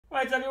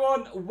Right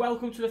everyone,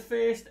 welcome to the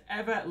first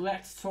ever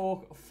Let's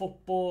Talk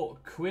Football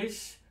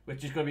quiz,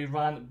 which is going to be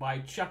ran by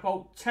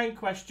Chapo. 10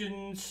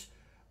 questions,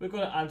 we're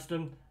going to answer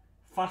them.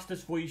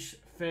 Fastest voice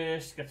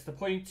first gets the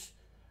point.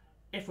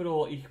 If we're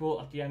all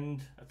equal at the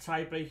end, a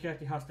tiebreaker,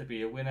 there has to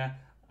be a winner,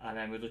 and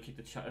then we'll keep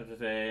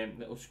the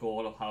little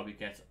score of how we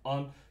get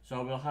on.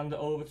 So we'll hand it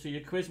over to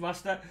your quiz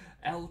master,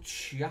 El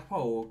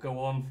Chapo. Go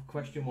on for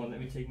question one. Let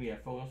me take my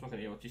headphones so I can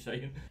hear what you're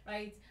saying.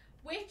 Right.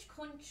 Which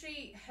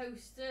country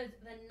hosted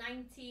the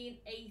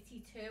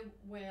 1982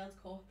 World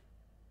Cup?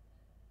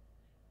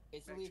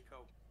 Italy.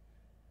 Mexico.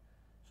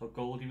 So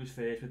Goldie was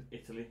first with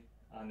Italy,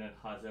 and then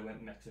Hazza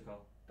went Mexico.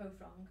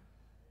 Both wrong.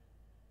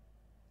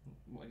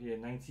 What year?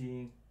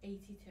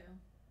 82.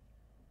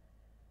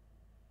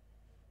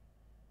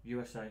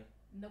 USA.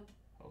 Nope.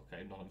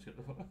 Okay, none of us got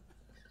the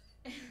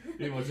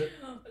Who was it?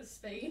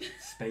 Spain.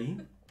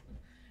 Spain?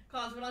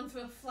 Cause we're onto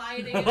a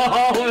flying.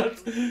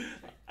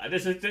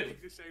 This is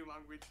Speak the same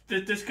language.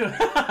 this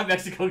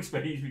Mexico and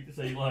Spain speak the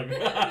same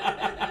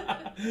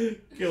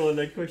language. Go on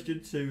then,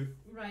 question 2.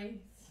 Right.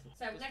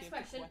 So next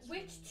question.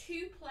 Which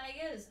two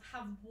players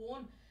have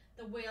won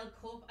the World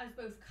Cup as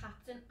both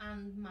captain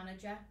and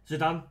manager?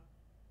 Zidane.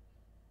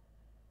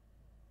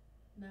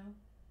 No.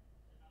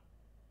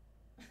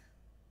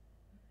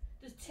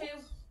 There's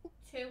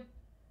two.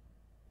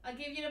 I'll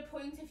give you a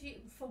point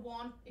for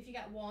one. If you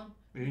get one,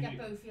 if you get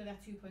both, you'll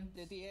get 2 points.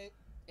 Didier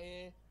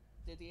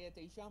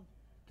Deschamps.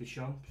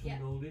 Deschamps and Yeah.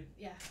 Goldie.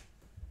 Yeah.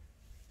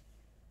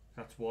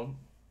 That's one.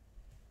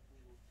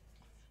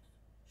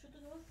 Shut the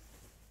door.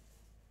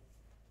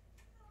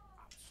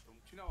 I'm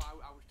stumped. You know,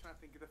 I was trying to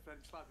think of the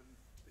French lad and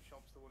the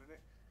shop's the one in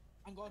it.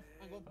 Hang on.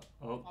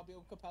 Oh,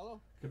 Fabio Capello.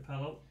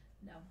 Capello.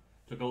 No.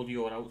 So Goldie,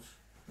 you're out.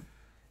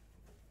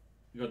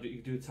 You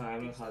do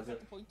time and Has Hazza.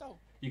 the point though.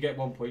 You get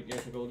 1 point. Yeah,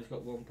 so Goldie's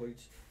got 1 point.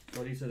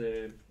 Sorry to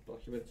the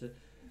documenter.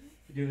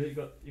 You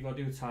got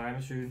to do a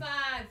timer soon. 5,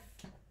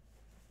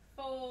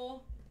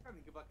 4, I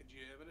think of like a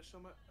German or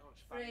something. Or a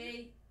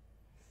Spaniard.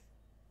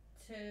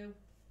 3, 2,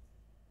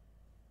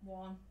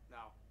 1.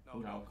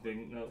 No.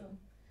 Done.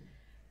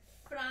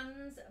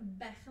 Franz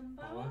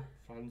Beckenbauer.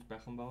 Franz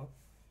Beckenbauer.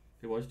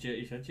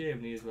 He said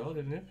Germany as well,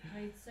 didn't he?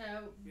 Right, so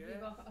Yeah. we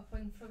got a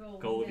point for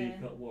Goldie. Goldie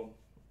there. got 1.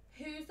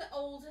 Who's the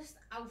oldest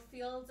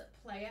outfield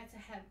player to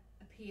have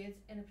appeared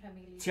in a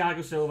Premier League?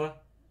 Thiago Silva.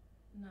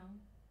 No.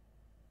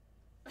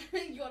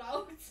 You're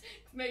out.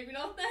 Maybe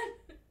not then.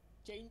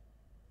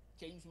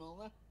 James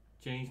Milner.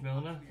 James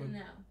Milner.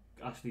 No.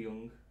 Ashley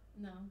Young.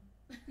 No.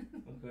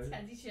 Okay.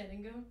 Teddy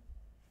Sheringham.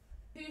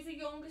 Who's the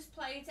youngest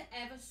player to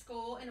ever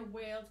score in a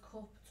World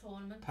Cup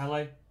tournament?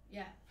 Pele.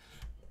 Yeah.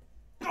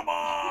 Come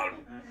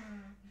on!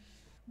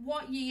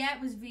 What year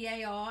was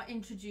VAR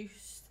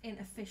introduced in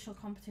official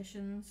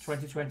competitions?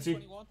 2020.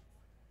 21.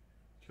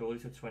 Goldie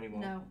said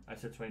 21. No. I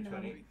said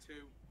 2020. 22.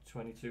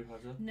 22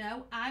 has it.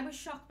 No, I was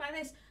shocked by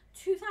this.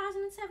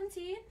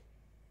 2017.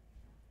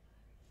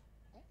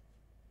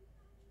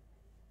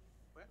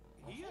 Where?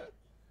 Here?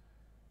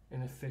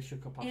 In official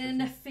capacity. In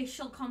an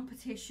official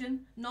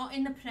competition, not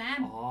in the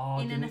Prem. Oh,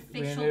 in an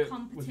official Was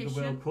competition.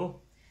 the World Cup?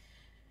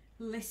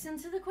 Listen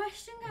to the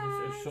question, It's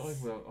guys.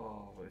 something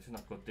well, this is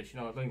not good. This, I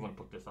don't even want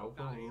to put this out.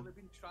 They've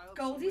been trialled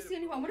Goldie's the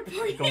only one with a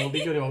point.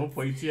 Goldie's the only one with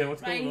points here.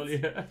 What's going on Right.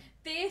 here?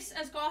 This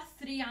has got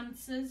 3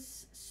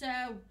 answers,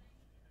 so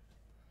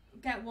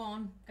get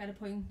 1, get a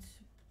point,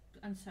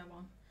 and so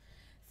on.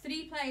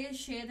 3 players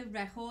share the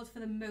record for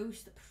the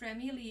most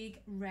Premier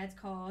League red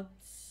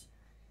cards.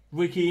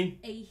 Roy Keane.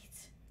 8.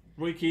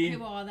 Roy Keane.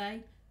 Who are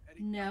they? Eric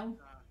No.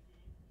 Cantona.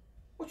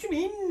 What do you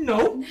mean?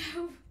 No.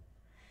 No.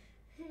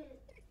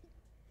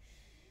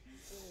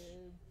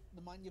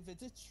 Nemanja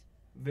Vidic.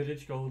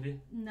 Village Goldie.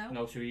 No.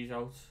 No, so he's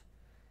out.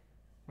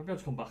 Maybe I'll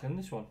just come back in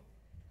this one.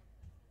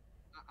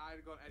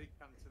 I'd gone Eric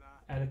Cantona.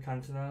 Eric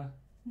Cantona.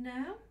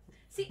 No.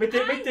 See, Wait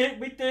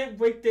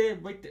there.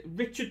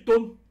 Richard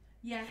Dunn.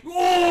 Yes.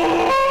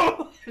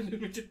 Oh!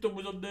 Richard Dunn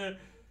was on there.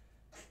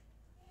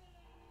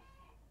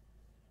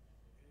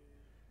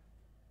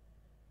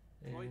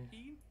 Roy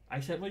Keane. I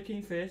said Roy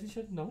Keane first. He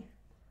said no.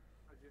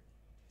 How'd you-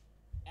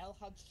 El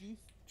Hadji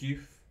Diouf.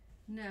 Diouf.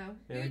 No.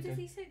 Yeah, Who did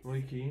he say?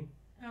 Roy Keane.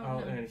 Oh, Oh,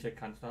 no. and then he said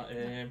Cantona.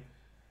 I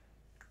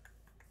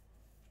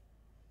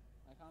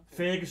can't think.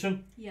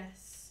 Ferguson.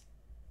 Yes.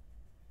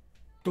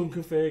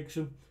 Duncan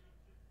Ferguson.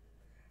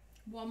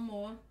 1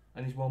 more.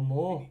 And there's one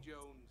more. Vinnie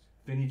Jones.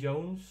 Vinnie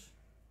Jones.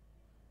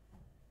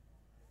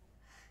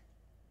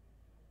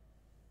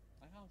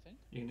 I can't think.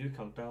 You can do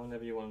countdown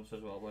whenever you want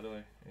as well, by the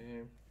way.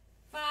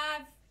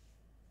 5,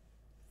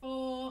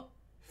 4,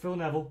 Phil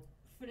Neville.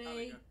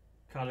 3,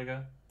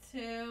 Carragher.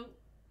 2,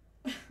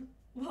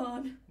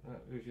 1.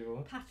 Who's your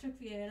one? Patrick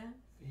Vieira.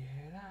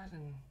 Yeah, that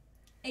and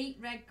 8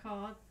 red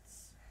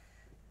cards.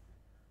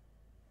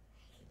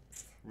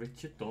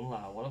 Richard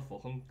Dunlap. What a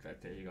fucking.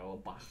 There you go.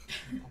 I'm back.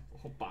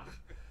 I'm back.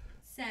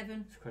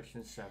 7. It's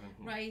question 7.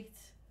 Right.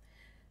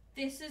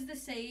 This is the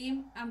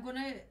same.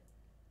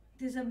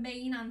 There's a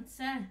main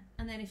answer,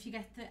 and then if you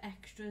get the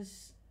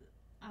extras,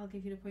 I'll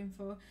give you the point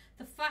for.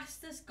 The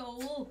fastest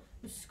goal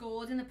was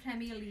scored in the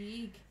Premier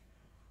League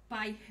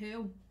by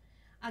who?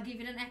 I'll give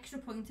you an extra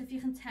point if you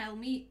can tell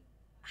me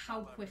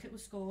how quick it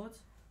was scored.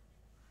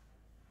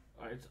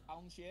 Right.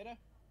 Alan Shearer.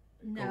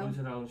 No. Going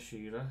to Alan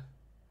Shearer.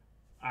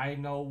 I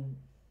know.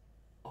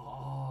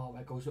 Oh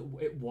my gosh,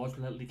 it was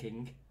Lily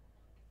King.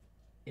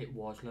 It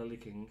was Lily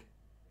King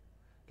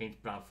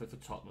against Bradford for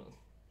Tottenham.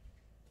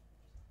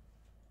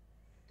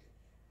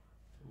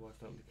 It was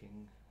Lily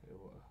King. It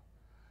was.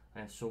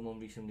 And someone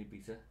recently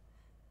beat her.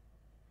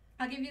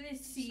 I'll give you this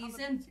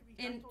season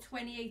in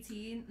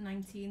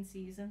 2018-19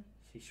 season.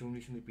 See, someone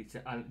recently beat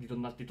her, and they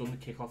done that. They done the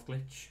kick-off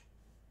glitch.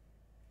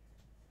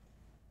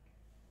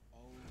 Oh.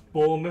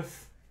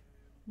 Bournemouth.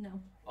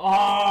 No.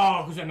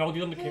 Oh, because I know they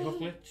done the kick-off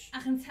glitch.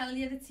 I can tell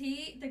you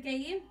the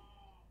game.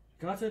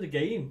 Can't say the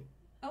game.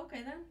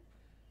 Okay then.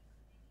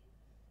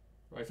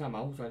 Right, I'm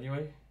out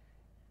anyway.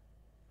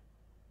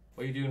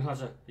 What are you doing,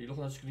 Hazza? Are you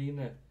looking at the screen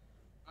there?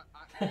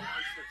 I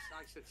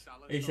said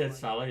Salah. He so said I-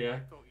 Salah, yeah. I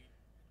thought he-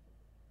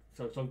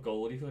 So it's on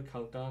Goldie for the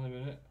countdown in a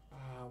minute.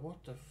 Ah,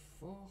 what the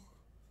fuck?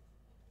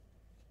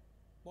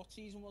 What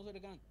season was it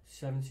again?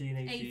 17,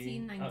 18.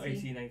 18, 19.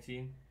 18,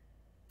 19.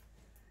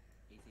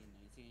 18,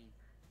 19.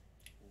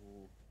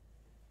 Oh.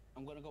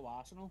 I'm gonna go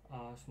Arsenal.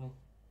 Arsenal.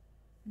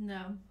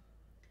 No.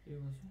 Who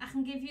was it? I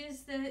can give you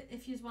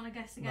if you want to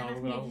guess again. I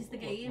can give you the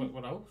game.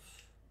 What else?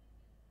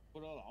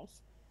 What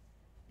else?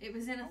 It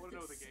was in I wanna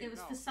know the game it was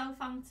now. for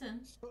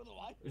Southampton, So do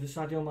I. Was it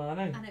Sadio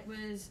Mane? and it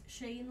was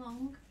Shane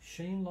Long.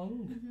 Shane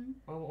Long? Mhm.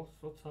 Oh,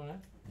 what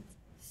time?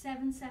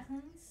 7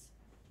 seconds.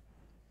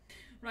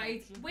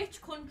 Right.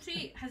 Which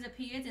country has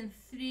appeared in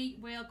 3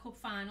 World Cup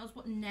finals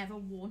but never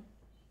won?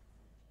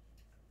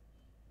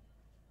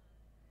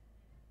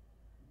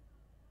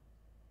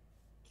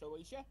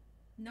 Croatia.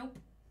 Nope.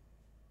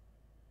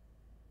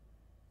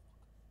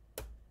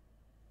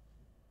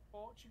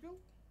 Portugal.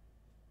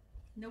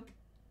 Nope.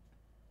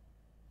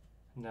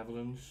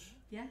 Netherlands.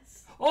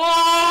 Yes.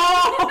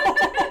 Oh!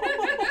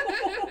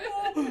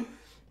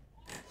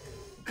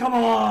 Come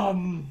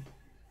on!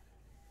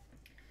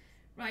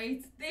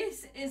 Right.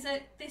 This is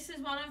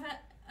one of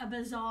a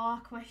bizarre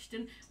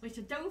question which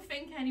I don't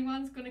think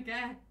anyone's gonna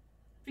get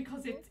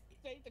because Say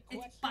the it's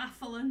question.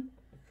 baffling.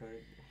 Okay.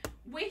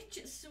 Which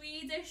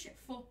Swedish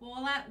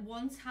footballer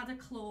once had a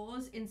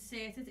clause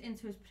inserted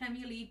into his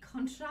Premier League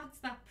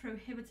contract that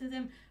prohibited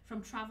him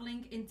from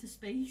travelling into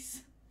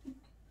space?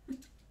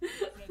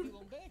 Freddie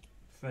Lundberg.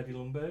 Freddie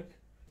Lundberg?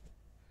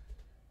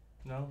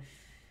 No?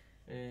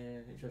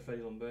 He said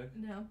Freddie Lundberg.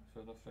 No.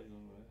 So not Freddie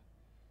Lundberg.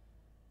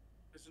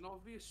 There's an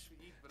obvious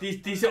Swede. but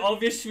These are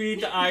obvious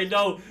Swede that I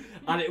know,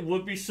 and it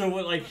would be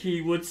someone like he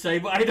would say,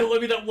 but I don't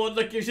want to be that one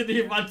that gives you the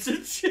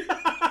advantage.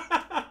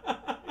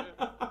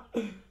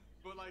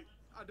 But like,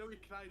 I know you're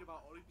crying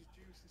about orange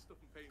juice and stuff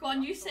and pain. Go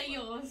on, you That's not, say like,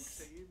 yours.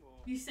 same or-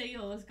 You say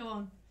yours. Go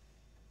on.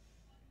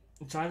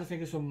 I'm trying to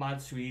think of some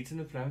mad Swedes in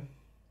the Prem.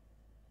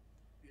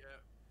 Yeah.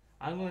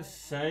 I'm going to I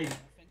say think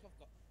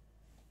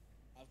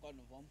I've got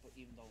another one, but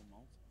even though I'm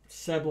not.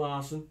 Seb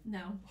Larson.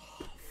 No.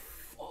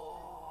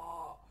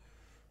 Oh.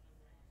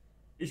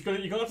 You're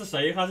going to have to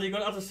say it, Hazza. You're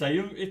going to have to say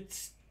him.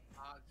 It's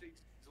I think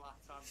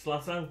Zlatan.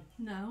 Zlatan.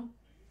 No.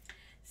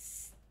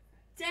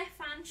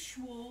 Stefan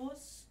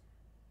Schwarz.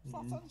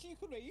 Zlatan's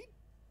Ukraine.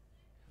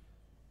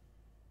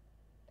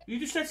 You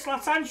just said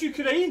Zlatan's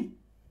Ukraine.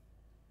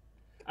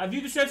 Have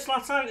you just said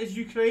Zlatan is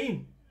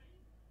Ukraine?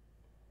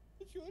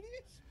 It sure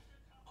is.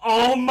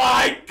 Oh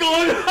my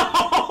god!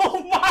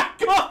 Oh my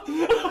god!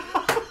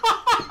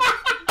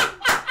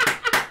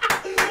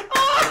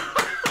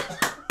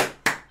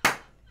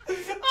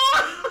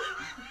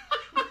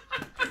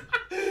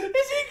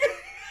 Is he good?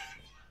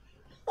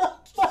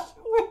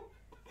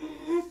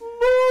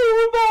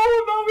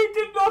 No, he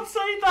did not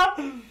say that.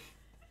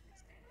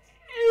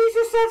 He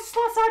just said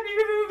Zlatan,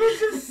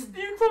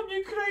 you from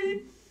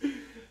Ukraine.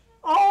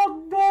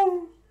 Oh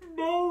no,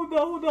 no.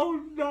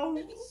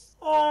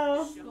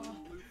 Oh. Get a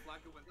blue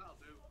flag and went, that'll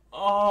do.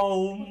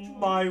 Oh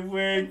my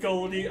word,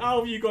 Goldie. How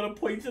have you got a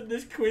point in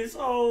this quiz?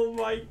 Oh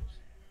my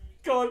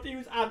god, he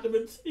was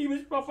adamant. He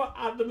was proper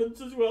adamant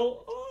as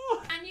well.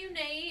 Oh. Can you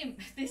name?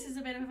 This is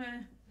a bit of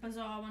a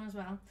bizarre one as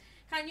well.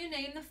 Can you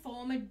name the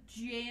former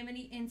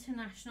Germany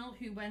international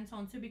who went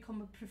on to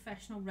become a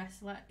professional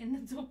wrestler in the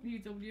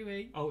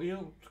WWE? Oh,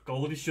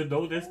 Goldie should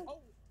know this.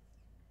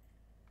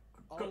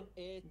 Oh. Go-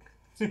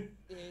 Tim.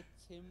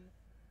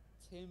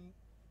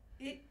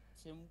 It,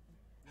 Tim.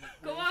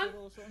 Go Mercer on.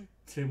 or something.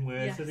 Tim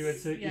Ware said he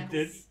went to. yes. He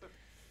did.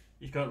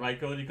 He's got it right,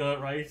 Goldie. He got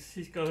it right.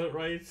 He's got it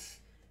right.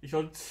 He's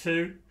on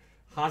 2.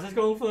 Hazard's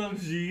going for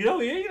 0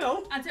 here, you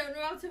know. I don't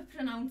know how to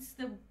pronounce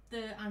the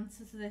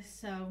answer to this,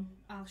 so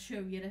I'll show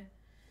you it.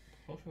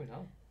 What should we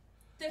know?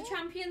 The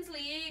Champions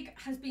League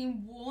has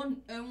been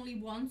won only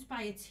once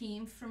by a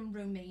team from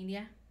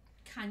Romania.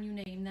 Can you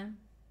name them?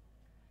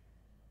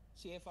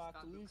 CFR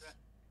Cluj.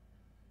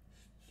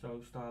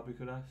 So, Star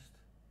Bucharest.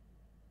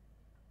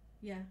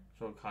 Yeah.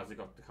 So, Hazard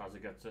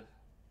gets it.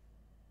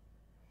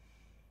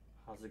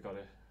 Hazard got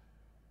it.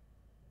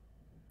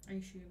 I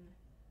assume.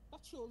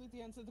 That's surely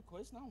the end of the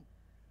quiz now.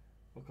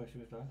 What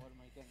question was that? What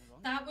am I getting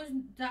wrong?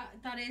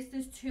 That is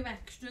there's 2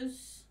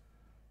 extras.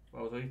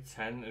 Well, it was only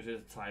 10. It was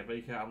a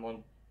tiebreaker. I'm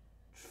on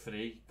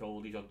 3.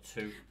 Goldie's on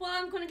 2. Well,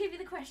 I'm going to give you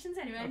the questions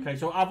anyway. Okay,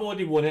 so I've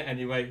already won it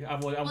anyway. I'm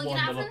Well, you 1-0 up.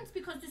 haven't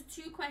because there's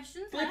 2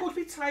 questions They're left. going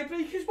to be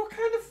tiebreakers. What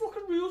kind of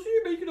fucking rules are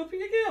you making up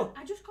here, girl?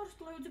 I just got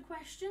loads of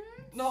questions.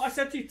 No, I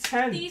said to you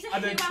 10. These are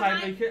and then who am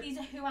I? tiebreaker. These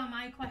are who am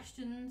I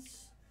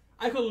questions.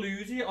 I could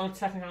lose you on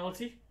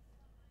technicality.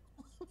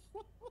 Do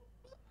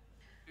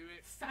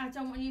it. I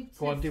don't want you to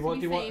Go on, do you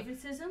want- be do you want-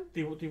 favouritism. Do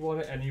you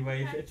want it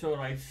anyway? Okay. It's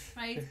alright.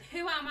 Right, who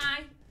am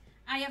I?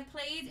 I have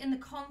played in the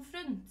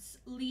Conference,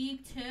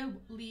 League 2,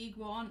 League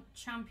 1,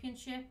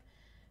 Championship,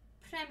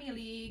 Premier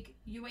League,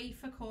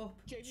 UEFA Cup,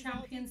 Jamie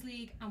Champions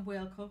League and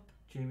World Cup.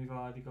 Jamie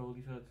Vardy,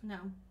 Goldie said. No.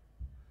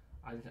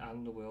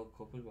 And the World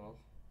Cup as well.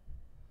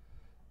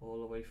 All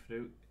the way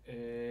through.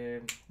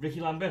 Ricky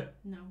Lambert.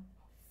 No.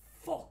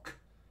 Fuck.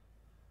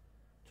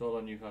 It's all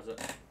on you, has it?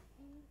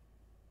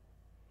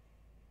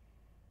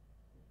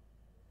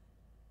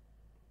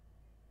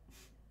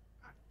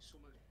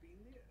 Someone's been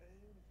there.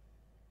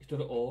 He's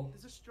done it all.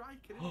 There's a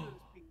striker in there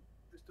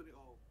that's done it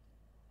all.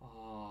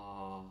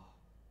 Ah,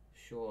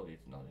 surely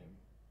it's not him.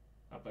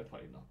 I bet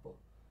probably not, but.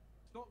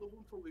 It's not the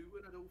one for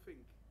Luton, I don't think.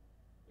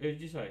 Who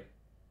did you say?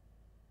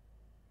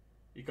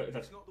 You got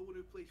that's. It's not the one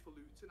who plays for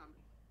Luton.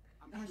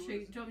 I'm I'll sure show you.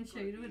 it's Do you want me to show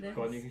you with gonna this?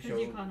 Go on, you can show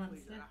Because you them. can't be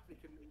answer. an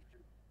African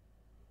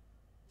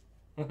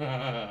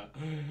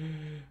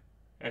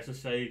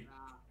nation.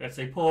 Let's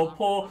say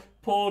poor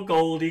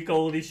Goldie.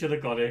 Goldie should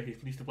have got it. He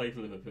used to play for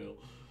Liverpool.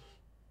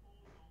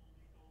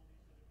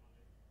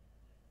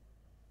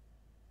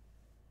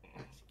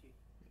 Heskey.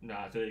 Nah,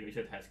 I don't think we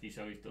said Heskey,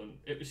 so he's done.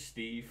 It was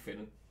Steve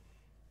Finnan.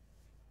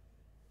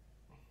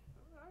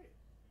 Alright.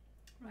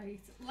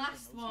 Right,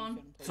 last one.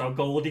 So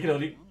Goldie can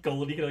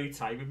only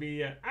tie with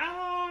me.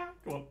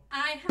 Come on.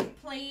 I have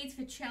played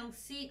for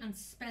Chelsea and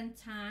spent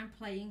time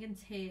playing in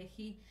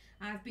Turkey.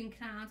 I've been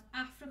crowned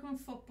African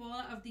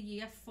Footballer of the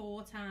Year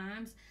 4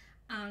 times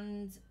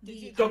and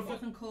Did the you-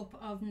 African Cup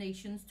of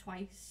Nations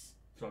twice.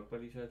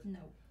 Drogba, he said. No.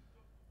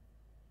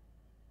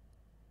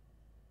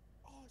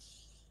 Oh,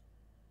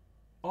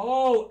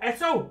 Oh,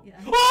 Eto! Yeah.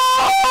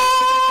 Oh!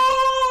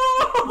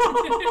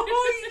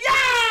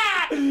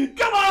 Yeah!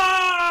 Come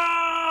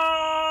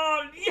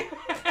on!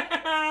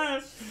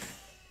 Yes!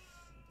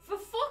 For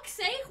fuck's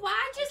sake,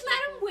 why just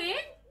let him win?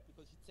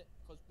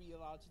 Because we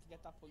allowed you to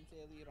get that point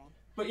earlier on.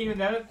 But even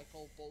then, I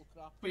call bull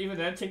crap.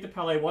 take the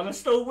Pele one and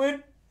still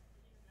win.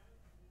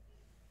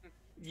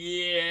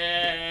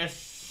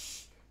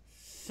 Yes!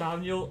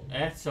 Samuel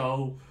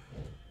Eto.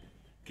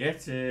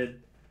 Get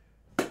in.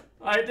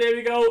 Alright, there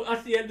we go.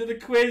 That's the end of the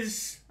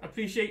quiz. I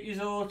appreciate you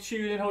all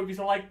tuning in. Hope you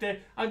liked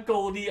it. And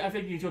Goldie, I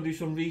think you need to do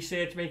some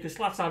research, mate, because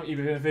last time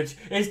Ibrahimovic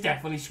is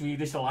definitely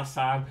Swedish the last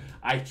time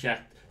I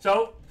checked.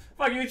 So,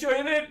 thank you for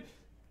joining in.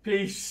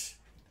 Peace.